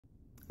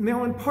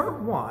Now, in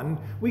part one,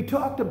 we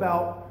talked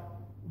about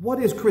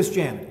what is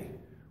Christianity,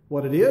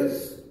 what it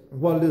is,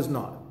 what it is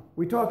not.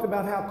 We talked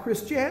about how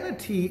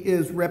Christianity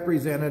is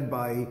represented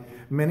by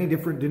many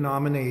different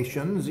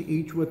denominations,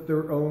 each with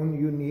their own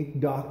unique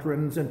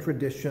doctrines and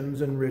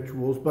traditions and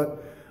rituals,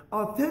 but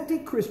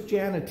authentic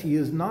Christianity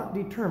is not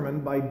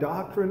determined by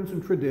doctrines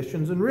and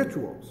traditions and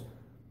rituals.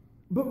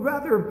 But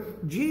rather,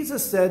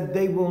 Jesus said,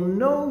 "They will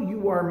know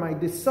you are my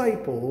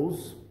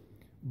disciples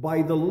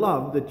by the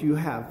love that you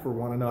have for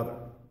one another."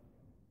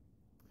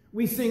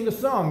 We sing the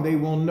song, "They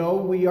will know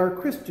we are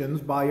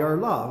Christians by our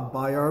love,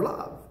 by our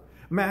love."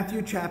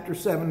 Matthew chapter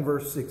 7,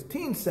 verse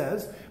 16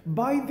 says,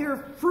 "By their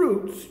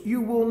fruits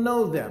you will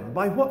know them."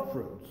 By what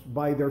fruits?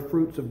 By their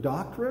fruits of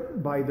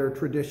doctrine? By their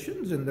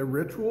traditions and their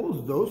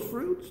rituals? Those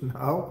fruits?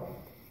 No.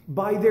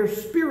 By their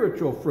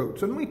spiritual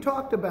fruits. And we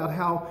talked about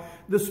how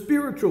the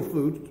spiritual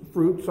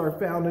fruits are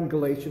found in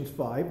Galatians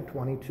 5,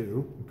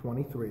 22 and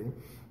 23,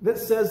 that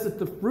says that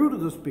the fruit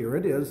of the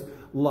Spirit is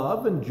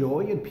love and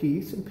joy and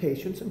peace and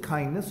patience and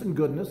kindness and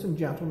goodness and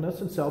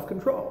gentleness and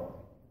self-control.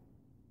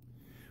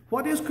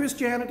 What is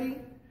Christianity?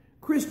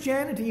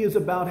 Christianity is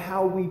about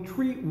how we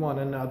treat one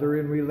another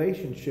in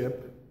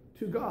relationship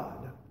to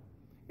God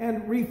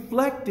and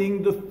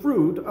reflecting the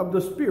fruit of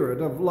the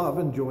Spirit of love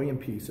and joy and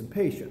peace and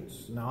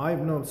patience. Now,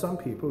 I've known some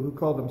people who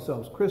call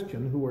themselves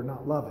Christian who are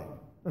not loving.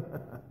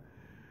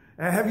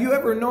 Have you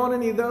ever known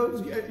any of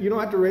those? You don't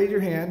have to raise your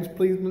hands,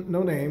 please,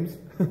 no names.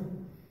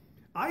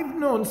 I've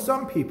known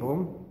some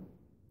people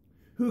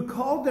who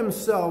call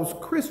themselves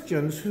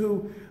Christians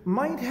who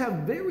might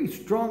have very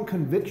strong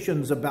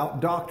convictions about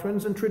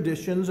doctrines and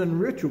traditions and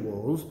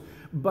rituals,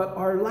 but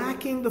are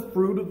lacking the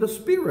fruit of the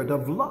Spirit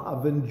of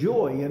love and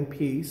joy and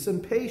peace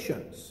and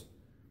patience.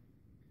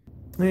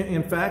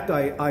 In fact,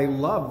 I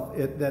love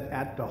it that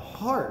at the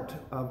heart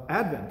of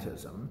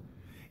Adventism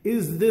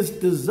is this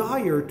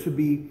desire to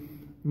be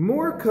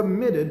more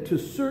committed to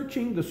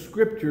searching the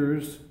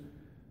Scriptures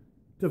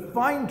to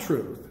find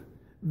truth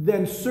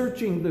than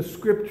searching the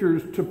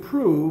Scriptures to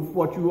prove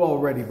what you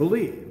already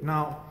believe.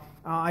 Now,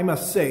 I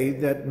must say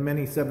that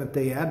many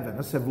Seventh-day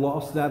Adventists have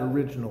lost that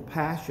original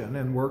passion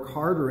and work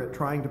harder at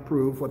trying to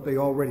prove what they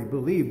already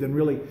believe than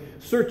really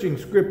searching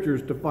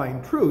Scriptures to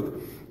find truth.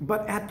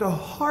 But at the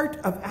heart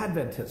of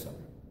Adventism,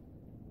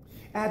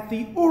 at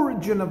the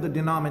origin of the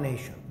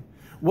denomination,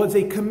 was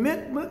a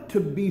commitment to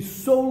be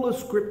sola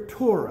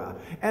scriptura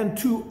and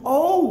to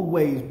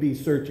always be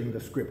searching the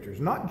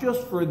Scriptures, not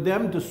just for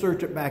them to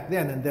search it back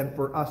then and then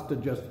for us to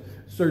just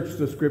search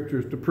the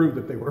Scriptures to prove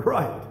that they were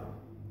right,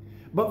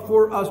 but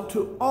for us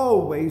to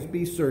always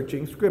be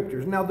searching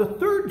Scriptures. Now, the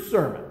third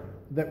sermon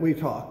that we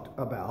talked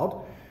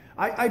about,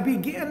 I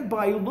began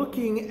by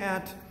looking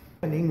at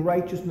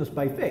righteousness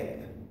by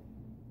faith.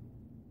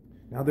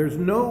 Now, there's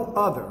no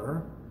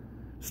other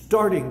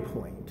starting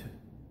point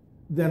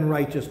than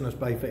righteousness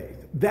by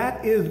faith.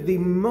 That is the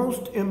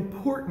most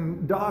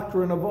important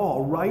doctrine of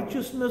all.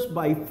 Righteousness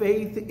by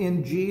faith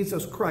in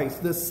Jesus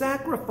Christ. The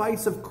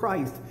sacrifice of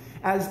Christ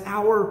as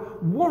our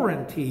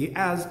warranty,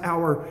 as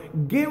our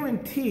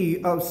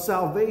guarantee of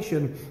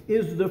salvation,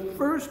 is the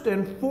first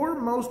and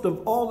foremost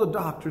of all the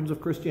doctrines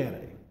of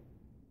Christianity.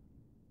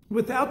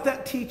 Without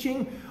that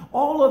teaching,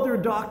 all other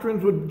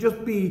doctrines would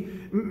just be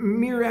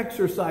mere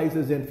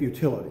exercises in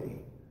futility.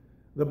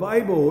 The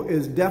Bible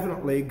is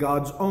definitely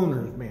God's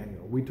owner's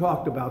manual. We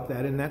talked about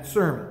that in that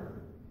sermon.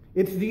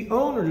 It's the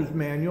owner's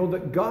manual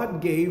that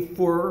God gave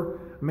for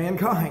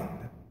mankind.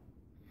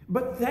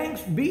 But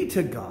thanks be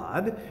to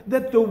God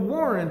that the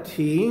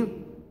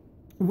warranty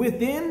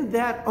within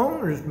that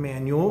owner's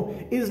manual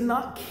is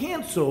not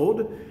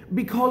canceled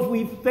because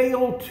we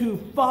fail to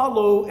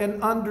follow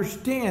and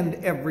understand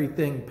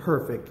everything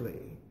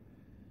perfectly.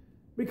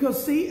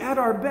 Because see, at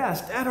our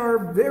best, at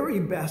our very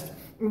best,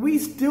 we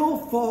still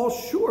fall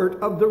short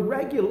of the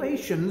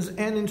regulations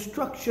and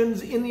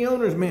instructions in the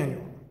owner's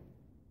manual.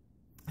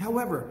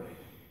 However,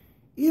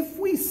 if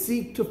we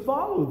seek to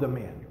follow the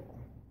manual,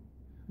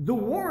 the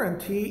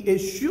warranty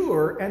is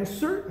sure and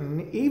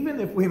certain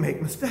even if we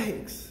make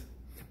mistakes.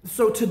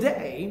 So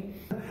today,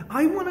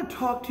 I want to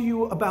talk to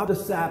you about the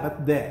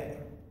Sabbath day.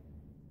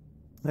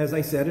 As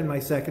I said in my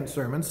second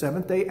sermon,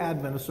 Seventh-day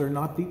Adventists are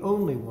not the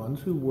only ones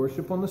who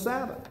worship on the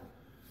Sabbath.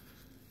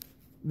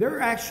 There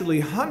are actually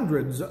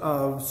hundreds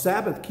of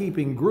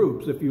Sabbath-keeping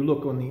groups if you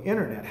look on the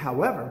internet.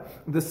 However,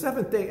 the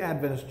Seventh-day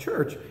Adventist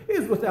Church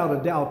is without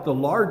a doubt the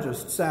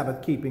largest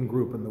Sabbath-keeping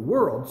group in the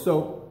world.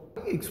 So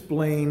let me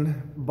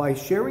explain by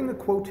sharing a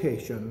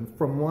quotation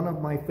from one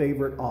of my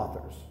favorite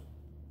authors.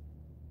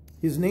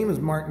 His name is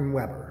Martin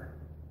Weber.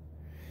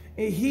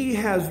 He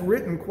has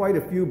written quite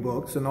a few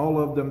books, and all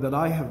of them that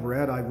I have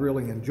read I've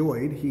really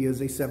enjoyed. He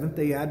is a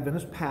Seventh-day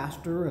Adventist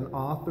pastor, an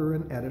author,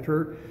 and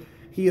editor.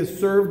 He has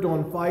served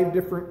on 5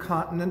 different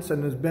continents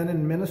and has been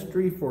in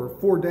ministry for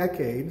 4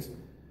 decades.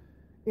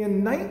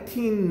 In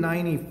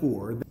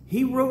 1994,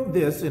 he wrote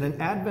this in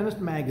an Adventist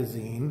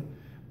magazine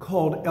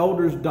called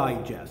Elder's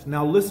Digest.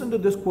 Now listen to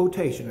this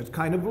quotation. It's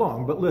kind of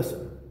long, but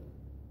listen.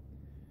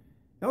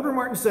 Elder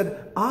Martin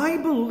said, "I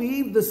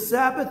believe the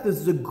Sabbath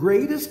is the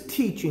greatest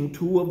teaching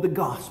tool of the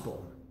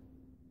gospel.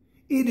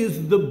 It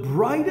is the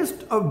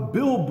brightest of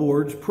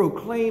billboards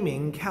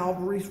proclaiming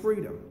Calvary's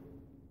freedom.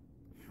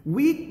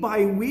 Week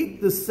by week,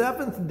 the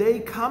seventh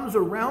day comes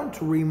around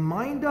to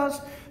remind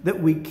us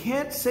that we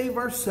can't save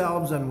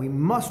ourselves and we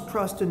must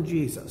trust in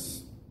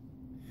Jesus.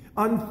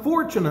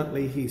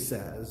 Unfortunately," he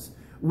says,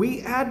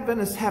 "we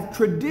Adventists have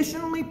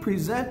traditionally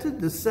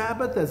presented the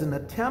Sabbath as an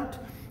attempt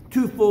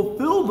to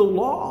fulfill the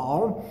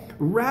law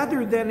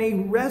rather than a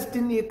rest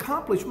in the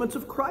accomplishments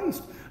of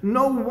Christ.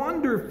 No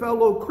wonder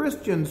fellow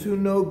Christians who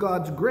know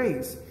God's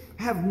grace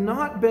have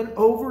not been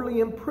overly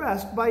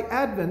impressed by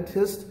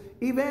Adventist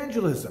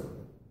evangelism."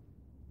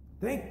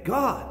 Thank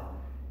God,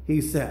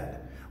 he said,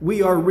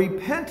 we are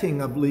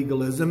repenting of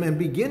legalism and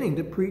beginning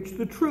to preach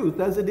the truth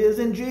as it is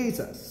in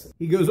Jesus.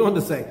 He goes on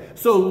to say,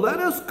 "So let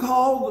us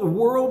call the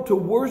world to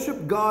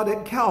worship God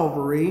at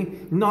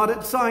Calvary, not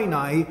at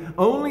Sinai.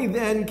 Only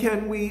then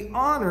can we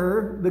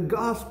honor the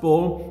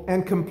gospel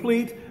and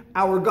complete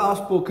our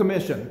gospel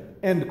commission."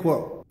 End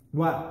quote.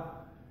 Wow.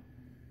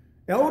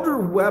 Elder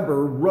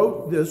Weber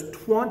wrote this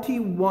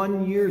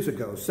 21 years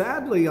ago.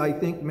 Sadly, I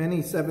think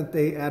many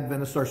Seventh-day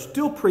Adventists are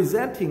still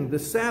presenting the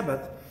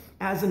Sabbath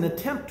as an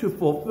attempt to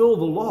fulfill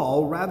the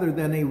law rather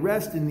than a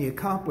rest in the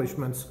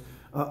accomplishments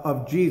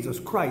of Jesus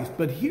Christ.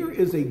 But here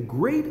is a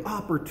great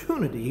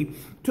opportunity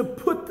to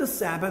put the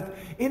Sabbath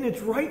in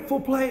its rightful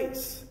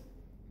place.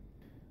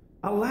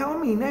 Allow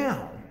me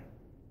now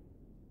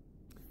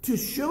to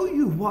show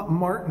you what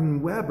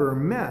Martin Weber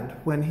meant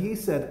when he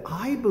said,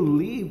 "I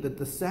believe that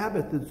the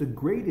Sabbath is the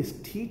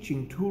greatest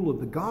teaching tool of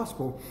the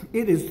gospel.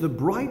 It is the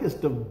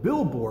brightest of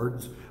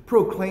billboards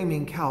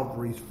proclaiming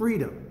Calvary's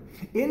freedom."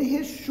 In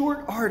his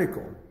short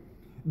article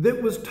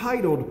that was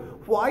titled,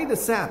 "Why the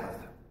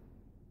Sabbath?"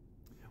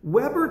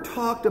 Weber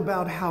talked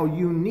about how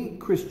unique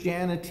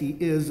Christianity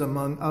is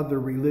among other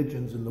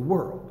religions in the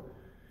world,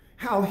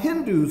 how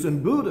Hindus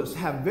and Buddhists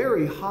have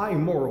very high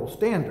moral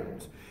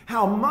standards,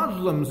 how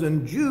Muslims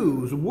and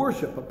Jews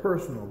worship a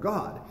personal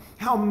God,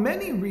 how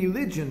many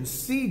religions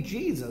see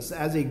Jesus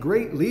as a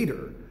great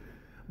leader.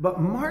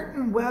 But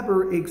Martin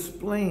Weber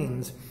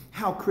explains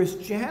how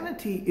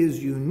Christianity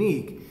is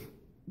unique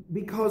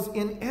because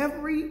in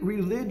every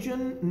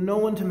religion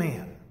known to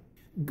man,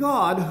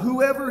 God,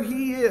 whoever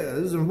he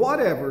is and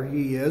whatever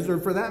he is, or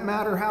for that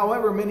matter,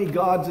 however many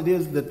gods it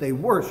is that they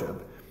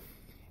worship,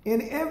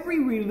 in every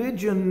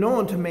religion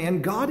known to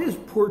man, God is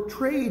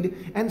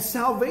portrayed, and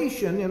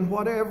salvation, in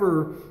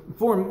whatever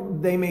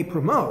form they may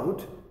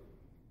promote,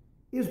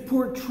 is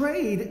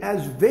portrayed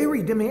as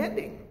very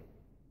demanding.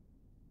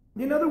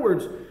 In other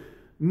words,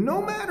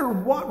 no matter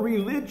what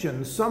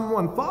religion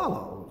someone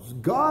follows,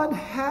 God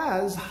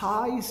has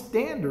high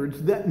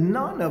standards that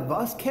none of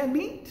us can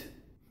meet.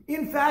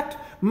 In fact,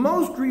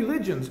 most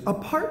religions,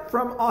 apart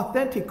from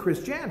authentic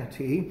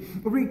Christianity,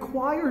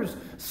 requires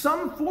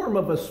some form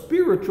of a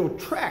spiritual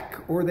trek,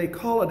 or they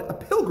call it a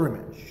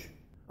pilgrimage.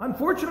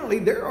 Unfortunately,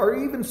 there are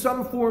even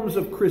some forms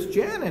of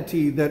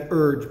Christianity that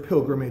urge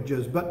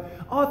pilgrimages, but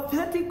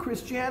authentic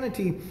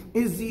Christianity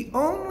is the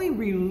only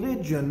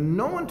religion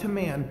known to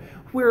man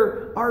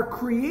where our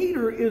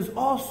Creator is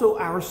also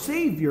our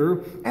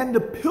Savior, and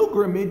the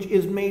pilgrimage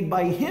is made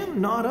by Him,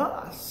 not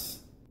us.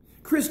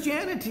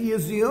 Christianity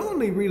is the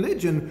only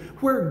religion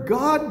where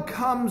God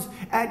comes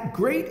at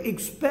great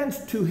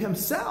expense to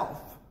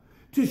Himself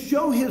to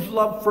show His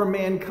love for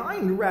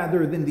mankind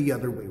rather than the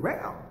other way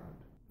around.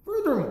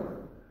 Furthermore,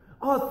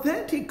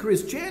 authentic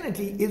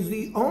Christianity is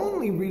the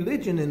only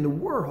religion in the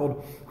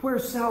world where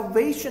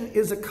salvation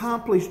is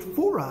accomplished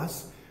for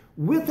us,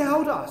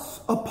 without us,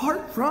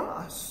 apart from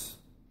us,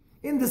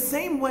 in the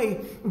same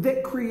way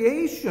that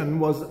creation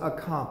was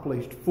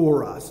accomplished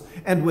for us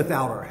and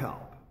without our help.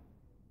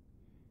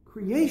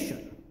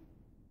 Creation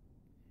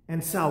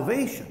and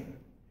salvation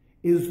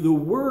is the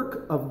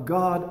work of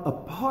God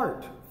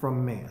apart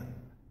from man.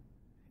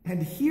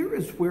 And here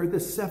is where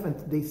the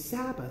seventh-day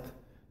Sabbath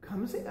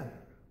comes in.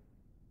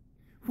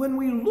 When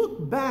we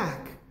look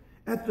back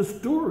at the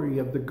story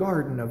of the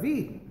Garden of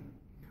Eden,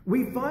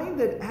 we find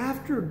that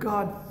after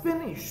God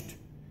finished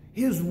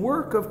His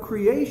work of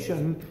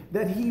creation,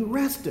 that He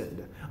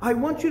rested. I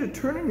want you to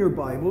turn in your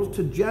Bibles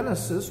to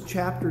Genesis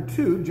chapter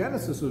 2.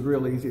 Genesis is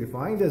real easy to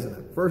find, isn't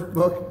it? First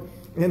book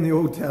in the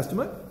Old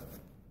Testament.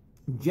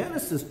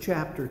 Genesis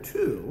chapter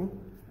 2.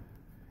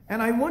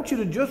 And I want you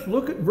to just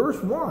look at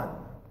verse 1.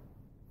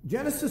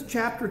 Genesis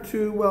chapter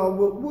 2, well,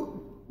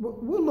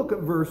 we'll look at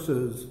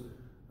verses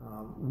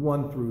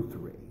 1 through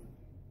 3.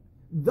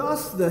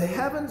 "Thus the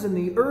heavens and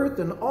the earth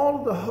and all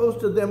of the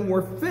host of them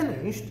were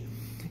finished,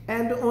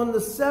 and on the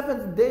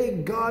seventh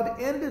day God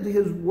ended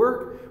His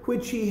work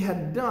which He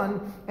had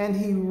done, and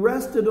He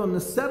rested on the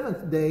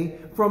seventh day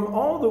from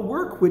all the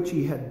work which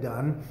He had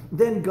done.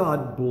 Then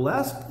God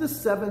blessed the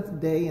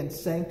seventh day and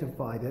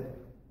sanctified it,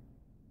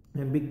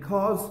 and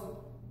because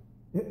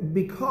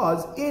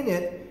in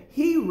it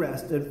He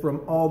rested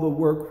from all the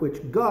work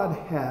which God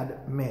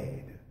had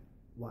made."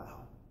 Wow.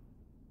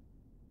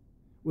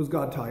 Was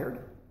God tired?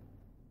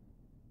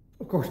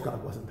 Of course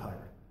God wasn't tired.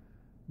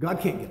 God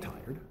can't get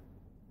tired.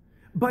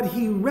 But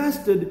he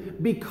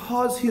rested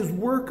because his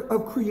work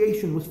of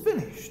creation was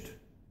finished.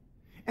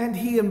 And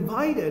he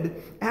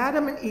invited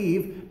Adam and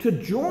Eve to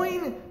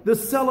join the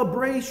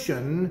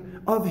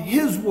celebration of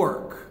his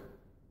work,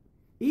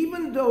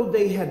 even though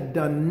they had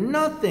done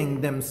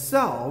nothing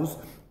themselves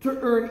to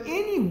earn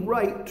any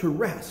right to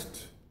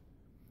rest.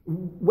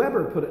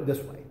 Weber put it this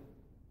way: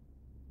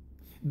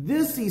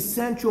 this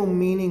essential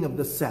meaning of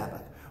the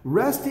Sabbath,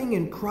 resting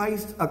in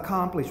Christ's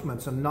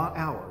accomplishments and not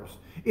ours,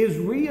 is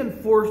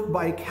reinforced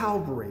by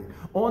Calvary.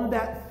 On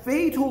that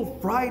fatal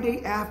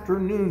Friday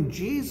afternoon,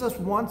 Jesus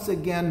once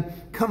again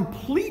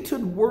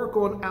completed work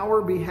on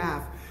our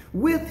behalf.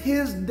 With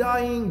his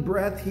dying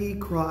breath, he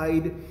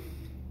cried,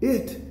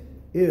 "It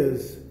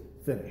is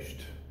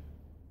finished."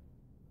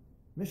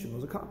 Mission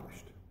was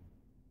accomplished.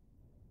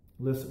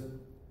 Listen,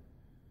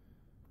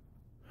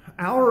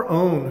 our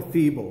own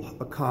feeble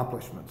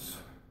accomplishments,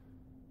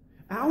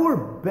 our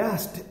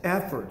best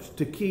efforts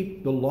to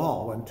keep the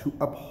law and to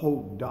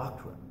uphold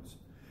doctrines,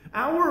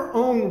 our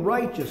own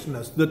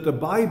righteousness that the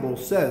Bible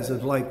says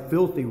is like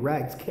filthy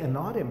rags,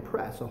 cannot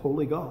impress a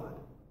holy God.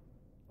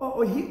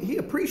 Oh, he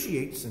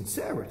appreciates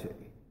sincerity.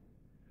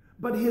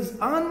 But his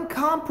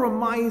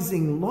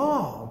uncompromising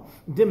law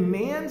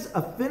demands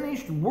a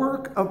finished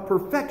work of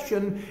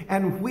perfection,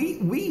 and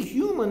we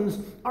humans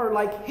are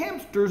like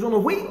hamsters on a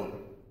wheel,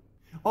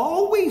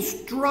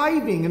 always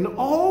striving and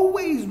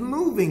always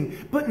moving,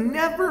 but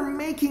never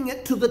making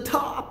it to the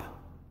top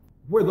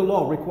where the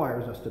law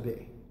requires us to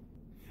be.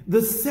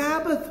 The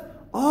Sabbath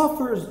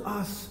offers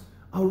us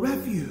a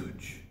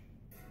refuge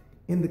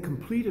in the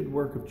completed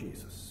work of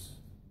Jesus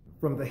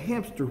from the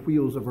hamster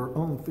wheels of our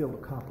own failed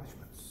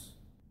accomplishments,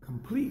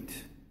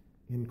 complete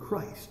in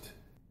Christ.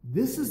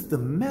 This is the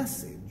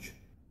message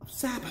of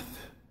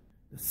Sabbath.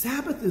 The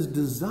Sabbath is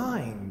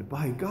designed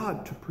by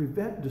God to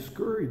prevent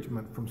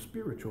discouragement from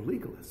spiritual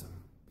legalism.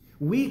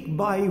 Week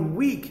by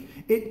week,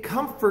 it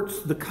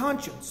comforts the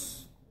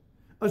conscience,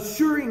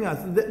 assuring us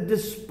that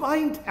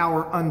despite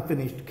our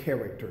unfinished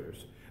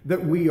characters,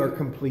 that we are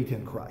complete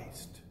in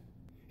Christ.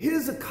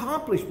 His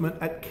accomplishment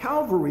at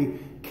Calvary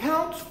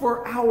counts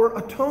for our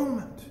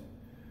atonement.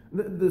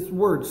 This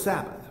word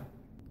Sabbath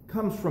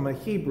comes from a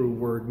Hebrew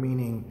word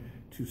meaning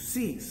to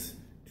cease,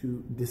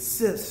 to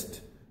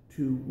desist,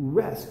 to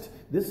rest.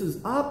 This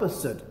is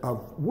opposite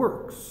of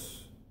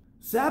works.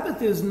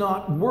 Sabbath is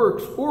not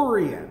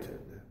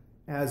works-oriented,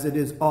 as it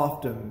is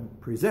often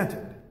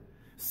presented.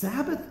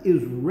 Sabbath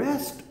is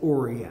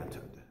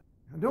rest-oriented.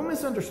 Now, don't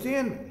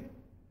misunderstand me.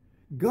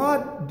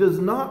 God does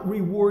not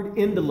reward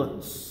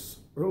indolence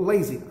or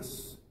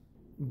laziness.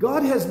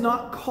 God has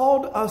not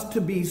called us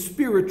to be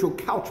spiritual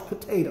couch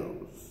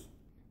potatoes.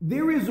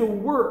 There is a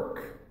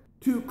work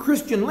to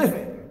Christian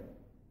living.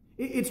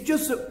 It's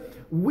just that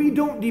we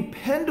don't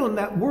depend on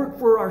that work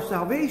for our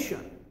salvation.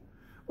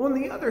 On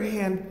the other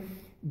hand,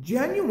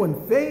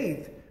 genuine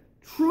faith,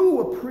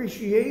 true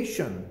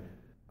appreciation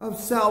of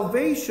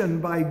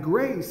salvation by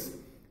grace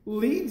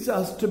leads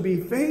us to be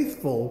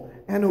faithful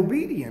and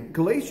obedient.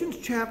 Galatians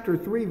chapter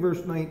 3,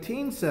 verse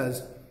 19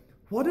 says,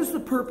 "What is the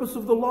purpose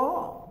of the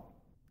law?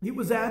 It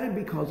was added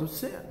because of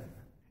sin."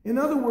 In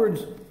other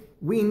words,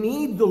 we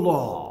need the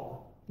law.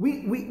 We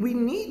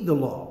need the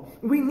law.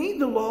 We need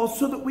the law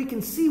so that we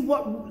can see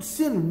what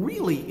sin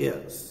really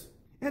is.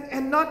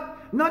 And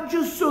not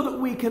just so that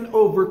we can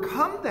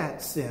overcome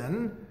that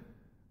sin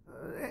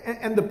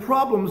and the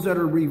problems that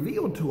are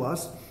revealed to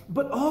us,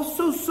 but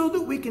also so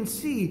that we can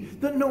see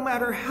that no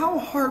matter how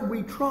hard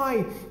we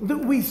try,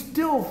 that we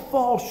still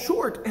fall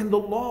short, and the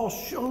law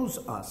shows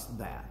us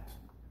that.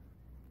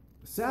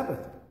 The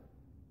Sabbath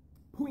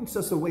points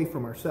us away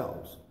from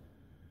ourselves.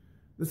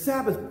 The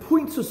Sabbath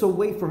points us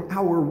away from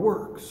our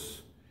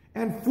works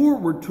and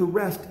forward to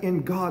rest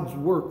in God's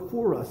work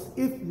for us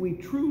if we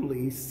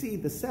truly see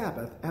the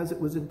Sabbath as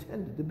it was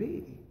intended to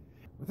be.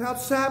 Without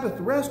Sabbath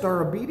rest,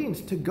 our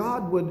obedience to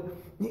God would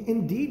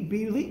indeed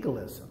be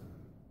legalism.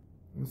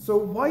 And so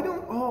why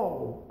don't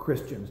all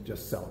Christians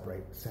just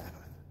celebrate Sabbath?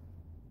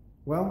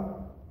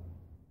 Well,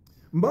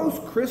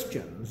 most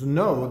Christians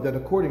know that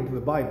according to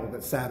the Bible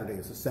that Saturday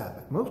is a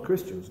Sabbath. Most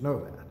Christians know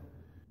that.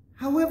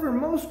 However,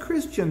 most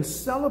Christians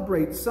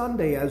celebrate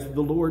Sunday as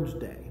the Lord's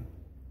Day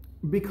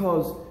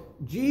because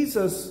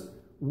Jesus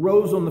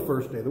rose on the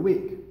first day of the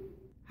week.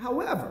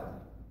 However,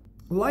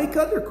 like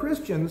other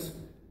Christians,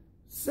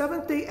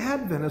 Seventh-day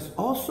Adventists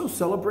also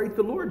celebrate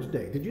the Lord's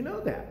Day. Did you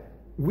know that?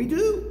 We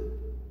do.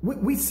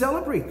 We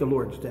celebrate the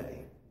Lord's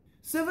Day.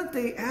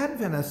 Seventh-day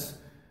Adventists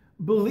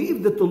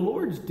believe that the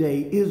Lord's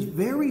Day is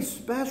very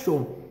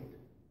special,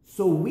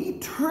 so we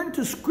turn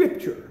to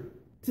Scripture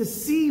to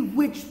see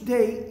which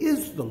day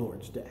is the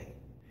Lord's Day.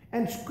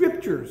 And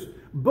Scriptures,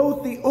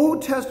 both the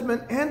Old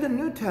Testament and the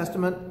New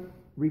Testament,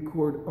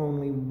 record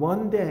only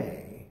one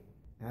day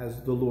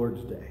as the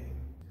Lord's Day.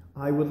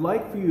 I would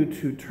like for you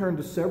to turn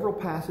to several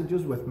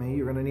passages with me.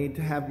 You're going to need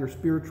to have your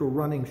spiritual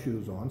running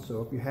shoes on.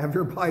 So if you have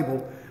your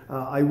Bible,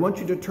 I want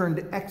you to turn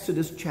to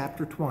Exodus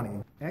chapter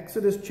 20.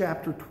 Exodus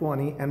chapter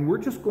 20, and we're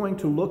just going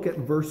to look at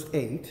verse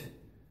 8.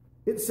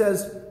 It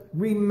says,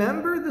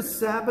 remember the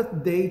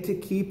Sabbath day to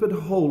keep it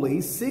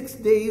holy. 6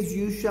 days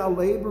you shall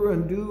labor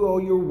and do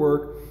all your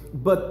work.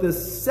 But the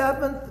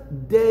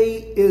seventh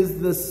day is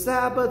the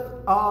Sabbath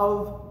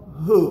of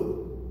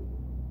who?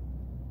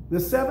 The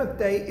seventh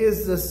day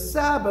is the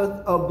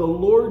Sabbath of the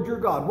Lord your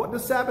God. What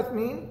does Sabbath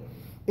mean?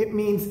 It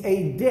means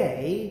a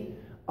day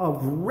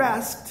of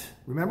rest.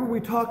 Remember, we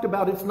talked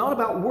about it's not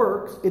about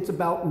works, it's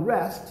about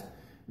rest.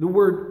 The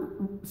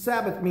word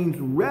Sabbath means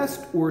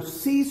rest or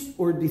cease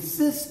or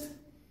desist.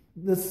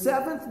 The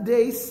seventh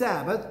day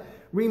Sabbath,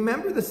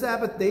 remember the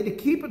Sabbath day to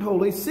keep it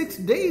holy. 6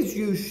 days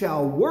you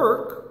shall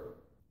work,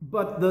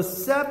 but the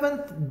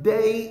seventh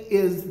day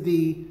is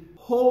the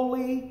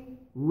holy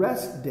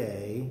rest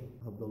day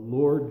of the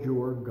Lord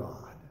your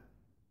God.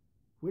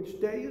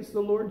 Which day is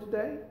the Lord's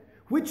day?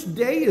 Which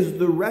day is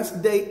the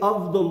rest day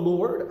of the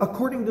Lord?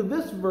 According to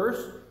this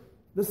verse,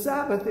 the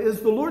Sabbath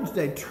is the Lord's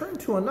day. Turn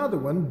to another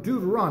one,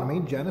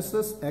 Deuteronomy,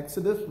 Genesis,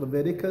 Exodus,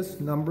 Leviticus,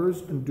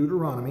 Numbers, and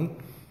Deuteronomy.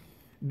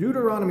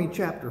 Deuteronomy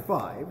chapter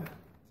 5.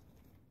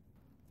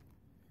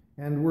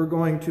 And we're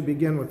going to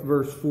begin with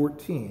verse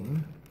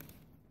 14.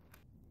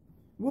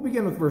 We'll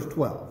begin with verse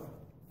 12.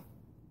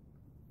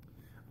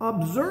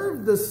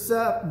 Observe the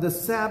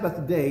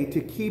Sabbath day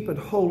to keep it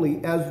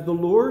holy as the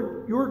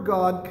Lord your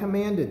God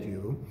commanded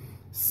you.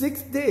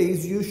 6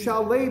 days you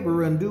shall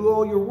labor and do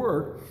all your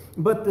work,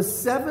 but the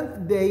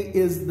seventh day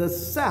is the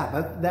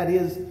Sabbath, that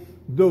is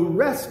the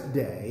rest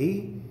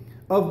day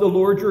of the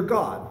Lord your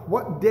God.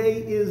 What day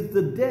is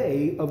the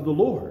day of the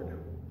Lord?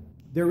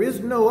 There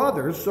is no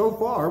other. So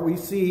far we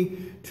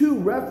see two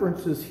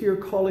references here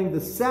calling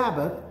the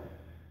Sabbath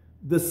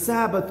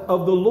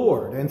of the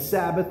Lord, and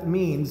Sabbath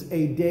means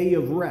a day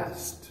of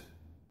rest.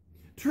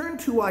 Turn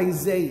to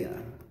Isaiah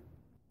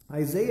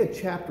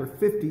chapter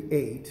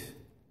 58.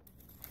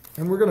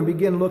 And we're going to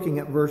begin looking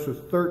at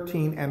verses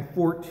 13 and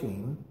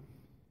 14.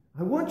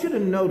 I want you to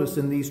notice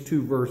in these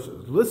two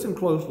verses, listen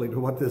closely to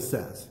what this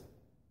says.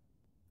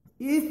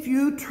 If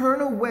you turn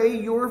away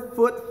your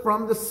foot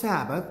from the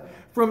Sabbath,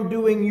 from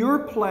doing your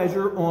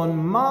pleasure on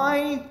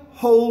my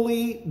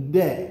holy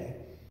day.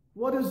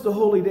 What is the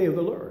holy day of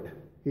the Lord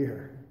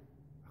here?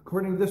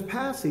 According to this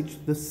passage,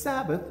 the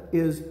Sabbath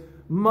is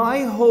my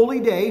holy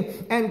day,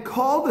 and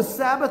call the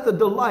Sabbath a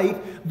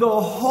delight,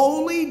 the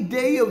holy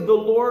day of the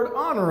Lord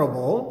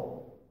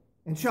honorable,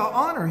 and shall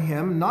honor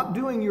him, not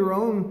doing your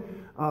own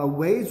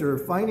ways or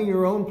finding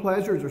your own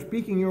pleasures or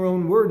speaking your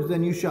own words,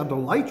 then you shall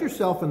delight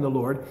yourself in the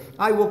Lord.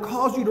 I will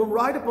cause you to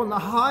ride upon the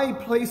high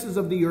places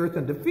of the earth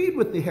and to feed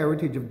with the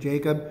heritage of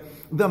Jacob.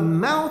 The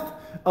mouth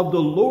of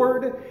the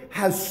Lord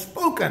has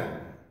spoken.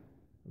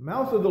 The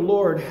mouth of the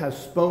Lord has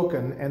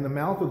spoken, and the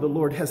mouth of the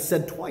Lord has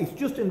said twice,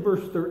 just in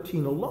verse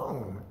 13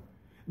 alone,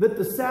 that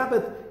the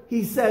Sabbath,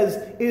 he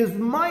says, is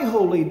my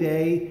holy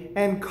day,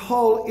 and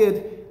call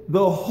it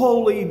the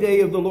holy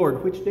day of the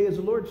Lord. Which day is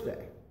the Lord's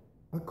day?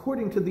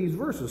 According to these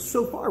verses,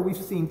 so far we've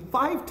seen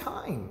 5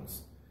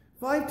 times.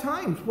 5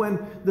 times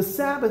when the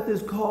Sabbath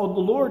is called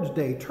the Lord's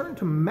day. Turn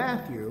to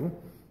Matthew.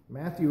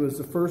 Matthew is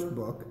the first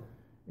book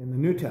in the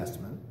New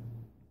Testament.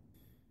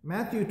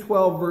 Matthew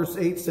 12 verse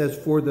 8 says,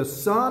 for the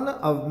Son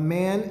of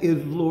Man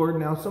is Lord.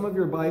 Now some of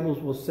your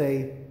Bibles will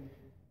say,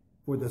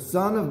 for the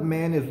Son of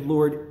Man is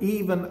Lord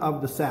even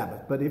of the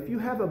Sabbath. But if you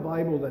have a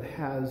Bible that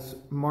has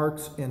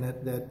marks in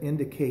it that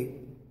indicate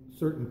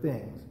certain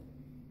things,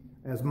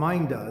 as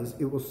mine does,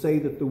 it will say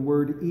that the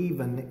word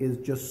even is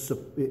just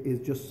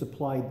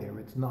supplied there.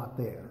 It's not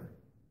there.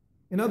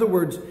 In other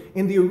words,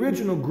 in the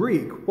original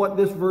Greek, what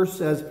this verse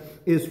says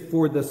is,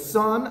 for the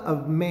Son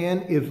of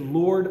Man is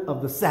Lord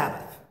of the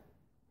Sabbath.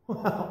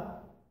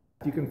 Well,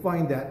 you can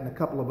find that in a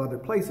couple of other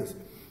places.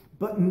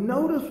 But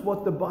notice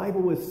what the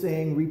Bible is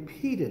saying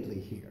repeatedly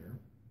here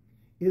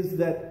is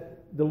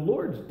that the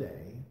Lord's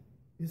day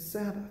is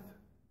Sabbath.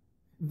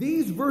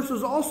 These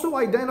verses also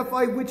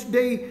identify which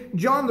day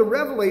John the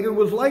Revelator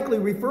was likely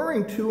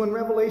referring to in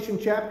Revelation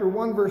chapter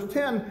 1 verse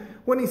 10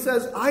 when he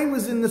says, I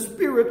was in the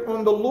Spirit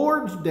on the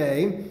Lord's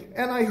day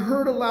and I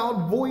heard a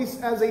loud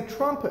voice as a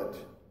trumpet.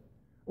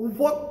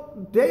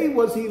 What day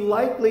was he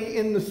likely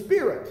in the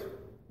Spirit?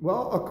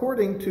 Well,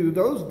 according to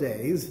those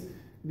days,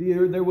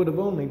 there would have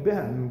only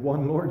been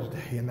one Lord's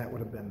day, and that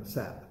would have been the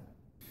Sabbath.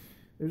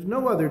 There's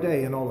no other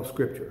day in all of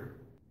Scripture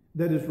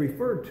that is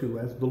referred to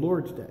as the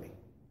Lord's day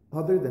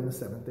other than the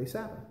seventh-day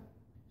Sabbath.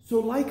 So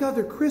like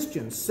other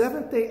Christians,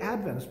 Seventh-day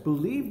Adventists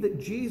believe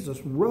that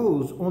Jesus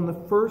rose on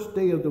the first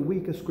day of the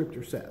week, as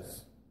Scripture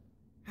says.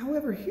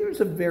 However, here's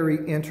a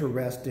very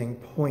interesting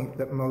point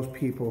that most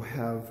people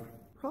have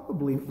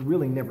probably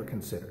really never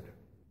considered.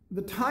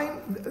 The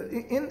time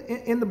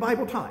in the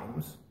Bible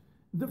times,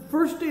 the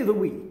first day of the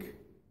week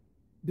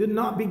did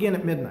not begin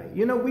at midnight.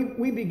 You know,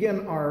 we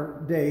begin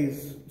our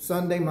days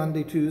Sunday,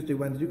 Monday, Tuesday,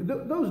 Wednesday.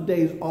 Those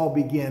days all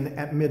begin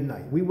at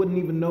midnight. We wouldn't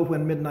even know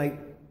when midnight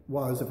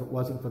was if it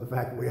wasn't for the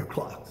fact that we have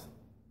clocks.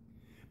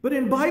 But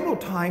in Bible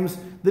times,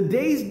 the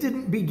days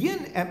didn't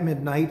begin at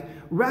midnight.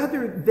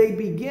 Rather, they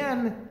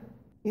began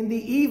in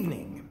the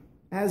evening.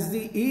 As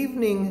the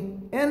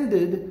evening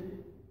ended,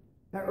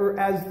 or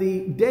as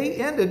the day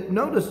ended,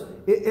 notice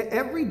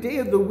every day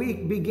of the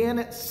week began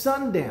at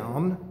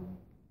sundown,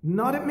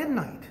 not at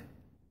midnight.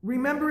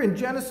 Remember in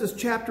Genesis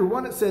chapter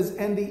 1 it says,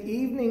 and the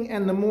evening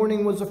and the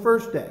morning was the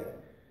first day.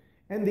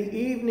 And the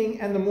evening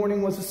and the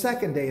morning was the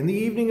second day. And the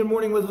evening and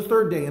morning was the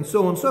third day, and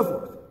so on and so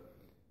forth.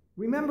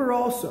 Remember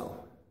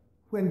also,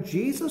 when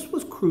Jesus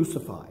was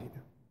crucified,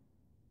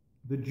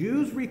 the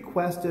Jews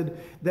requested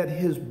that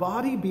his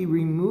body be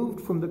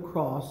removed from the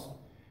cross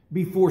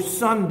before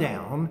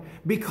sundown,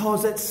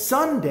 because at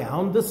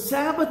sundown the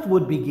Sabbath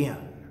would begin.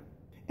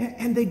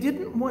 And they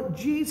didn't want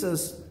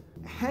Jesus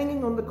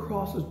hanging on the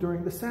crosses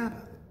during the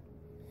Sabbath.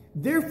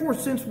 Therefore,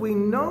 since we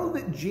know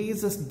that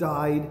Jesus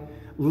died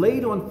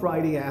late on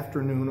Friday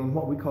afternoon on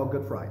what we call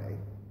Good Friday,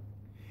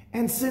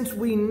 and since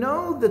we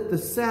know that the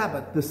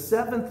Sabbath, the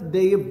seventh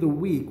day of the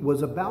week,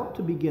 was about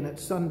to begin at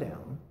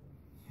sundown,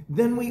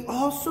 then we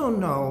also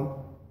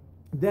know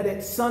that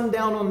at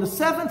sundown on the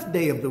seventh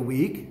day of the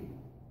week,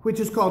 which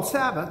is called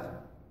Sabbath,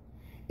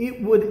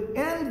 it would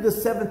end the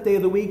seventh day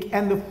of the week,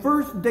 and the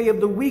first day of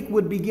the week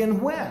would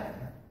begin when?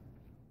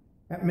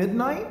 At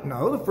midnight?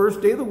 No, the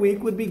first day of the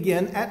week would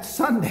begin at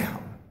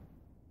sundown.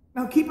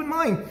 Now keep in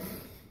mind,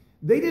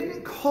 they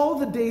didn't call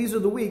the days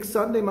of the week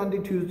Sunday, Monday,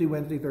 Tuesday,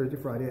 Wednesday, Thursday,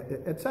 Friday,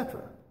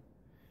 etc.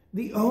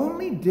 The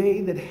only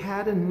day that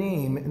had a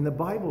name in the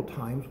Bible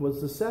times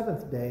was the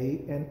seventh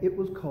day, and it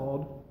was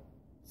called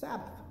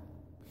Sabbath.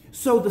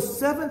 So the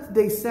seventh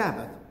day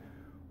Sabbath,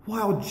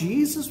 while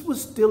Jesus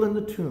was still in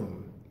the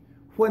tomb,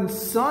 when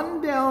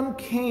sundown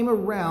came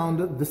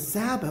around, the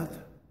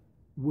Sabbath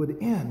would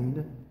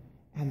end,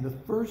 and the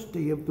first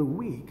day of the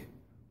week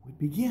would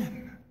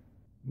begin.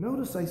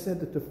 Notice I said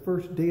that the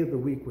first day of the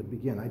week would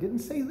begin. I didn't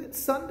say that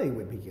Sunday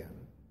would begin.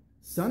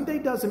 Sunday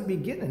doesn't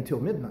begin until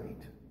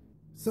midnight.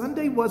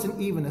 Sunday wasn't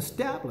even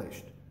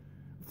established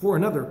for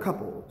another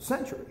couple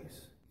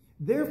centuries.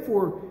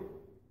 Therefore,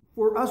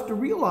 for us to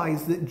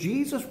realize that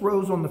Jesus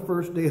rose on the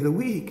first day of the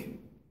week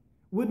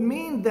would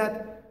mean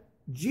that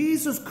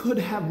Jesus could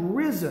have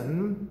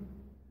risen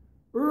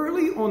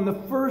early on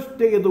the first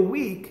day of the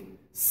week,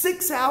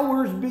 6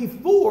 hours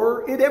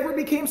before it ever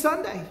became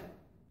Sunday.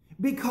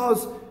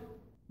 Because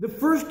the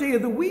first day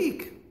of the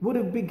week would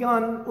have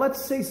begun,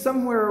 let's say,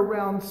 somewhere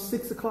around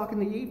 6 o'clock in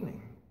the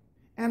evening.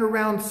 And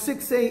around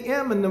 6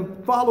 a.m. in the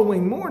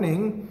following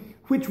morning,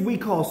 which we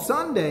call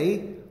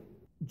Sunday,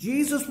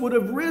 Jesus would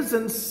have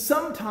risen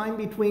sometime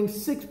between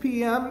 6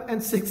 p.m.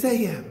 and 6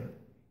 a.m.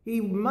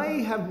 He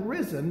may have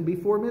risen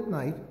before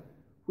midnight,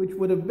 which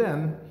would have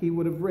been, he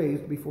would have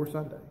raised before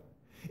Sunday.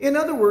 In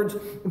other words,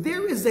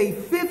 there is a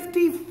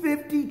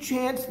 50-50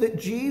 chance that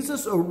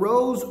Jesus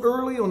arose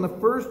early on the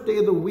first day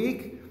of the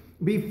week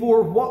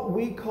before what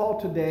we call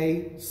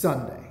today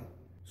Sunday.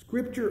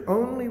 Scripture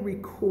only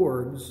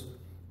records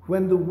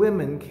when the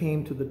women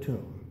came to the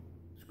tomb.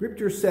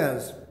 Scripture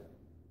says,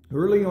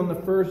 early on the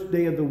first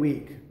day of the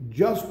week,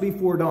 just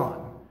before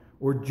dawn,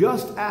 or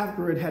just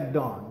after it had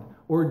dawned,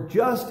 or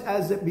just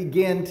as it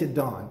began to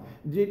dawn,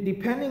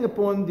 depending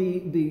upon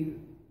the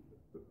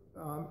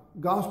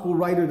gospel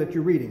writer that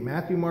you're reading,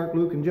 Matthew, Mark,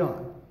 Luke, and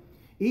John.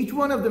 Each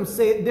one of them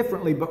say it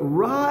differently, but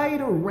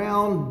right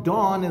around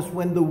dawn is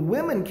when the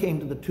women came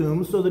to the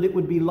tomb so that it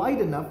would be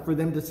light enough for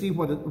them to see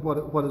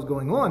what is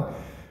going on.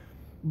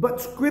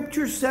 But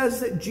Scripture says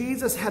that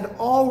Jesus had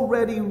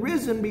already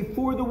risen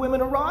before the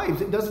women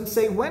arrived. It doesn't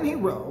say when he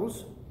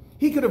rose.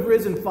 He could have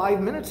risen 5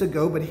 minutes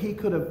ago, but he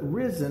could have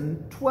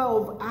risen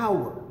 12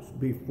 hours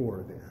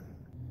before then.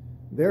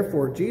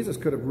 Therefore, Jesus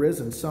could have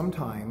risen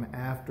sometime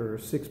after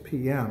 6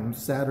 p.m.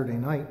 Saturday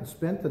night and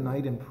spent the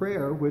night in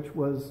prayer, which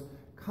was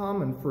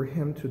common for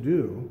him to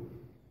do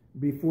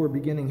before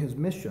beginning his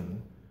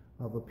mission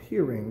of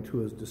appearing to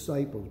his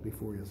disciples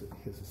before his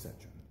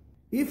ascension.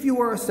 If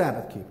you are a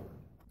Sabbath keeper,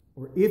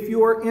 or if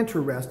you are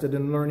interested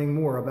in learning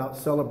more about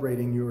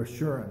celebrating your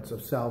assurance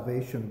of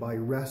salvation by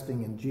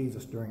resting in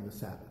Jesus during the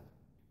Sabbath,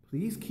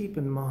 please keep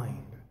in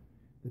mind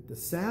that the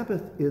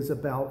Sabbath is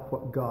about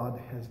what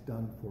God has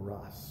done for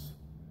us,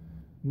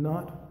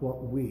 not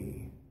what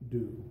we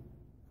do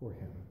for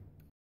him.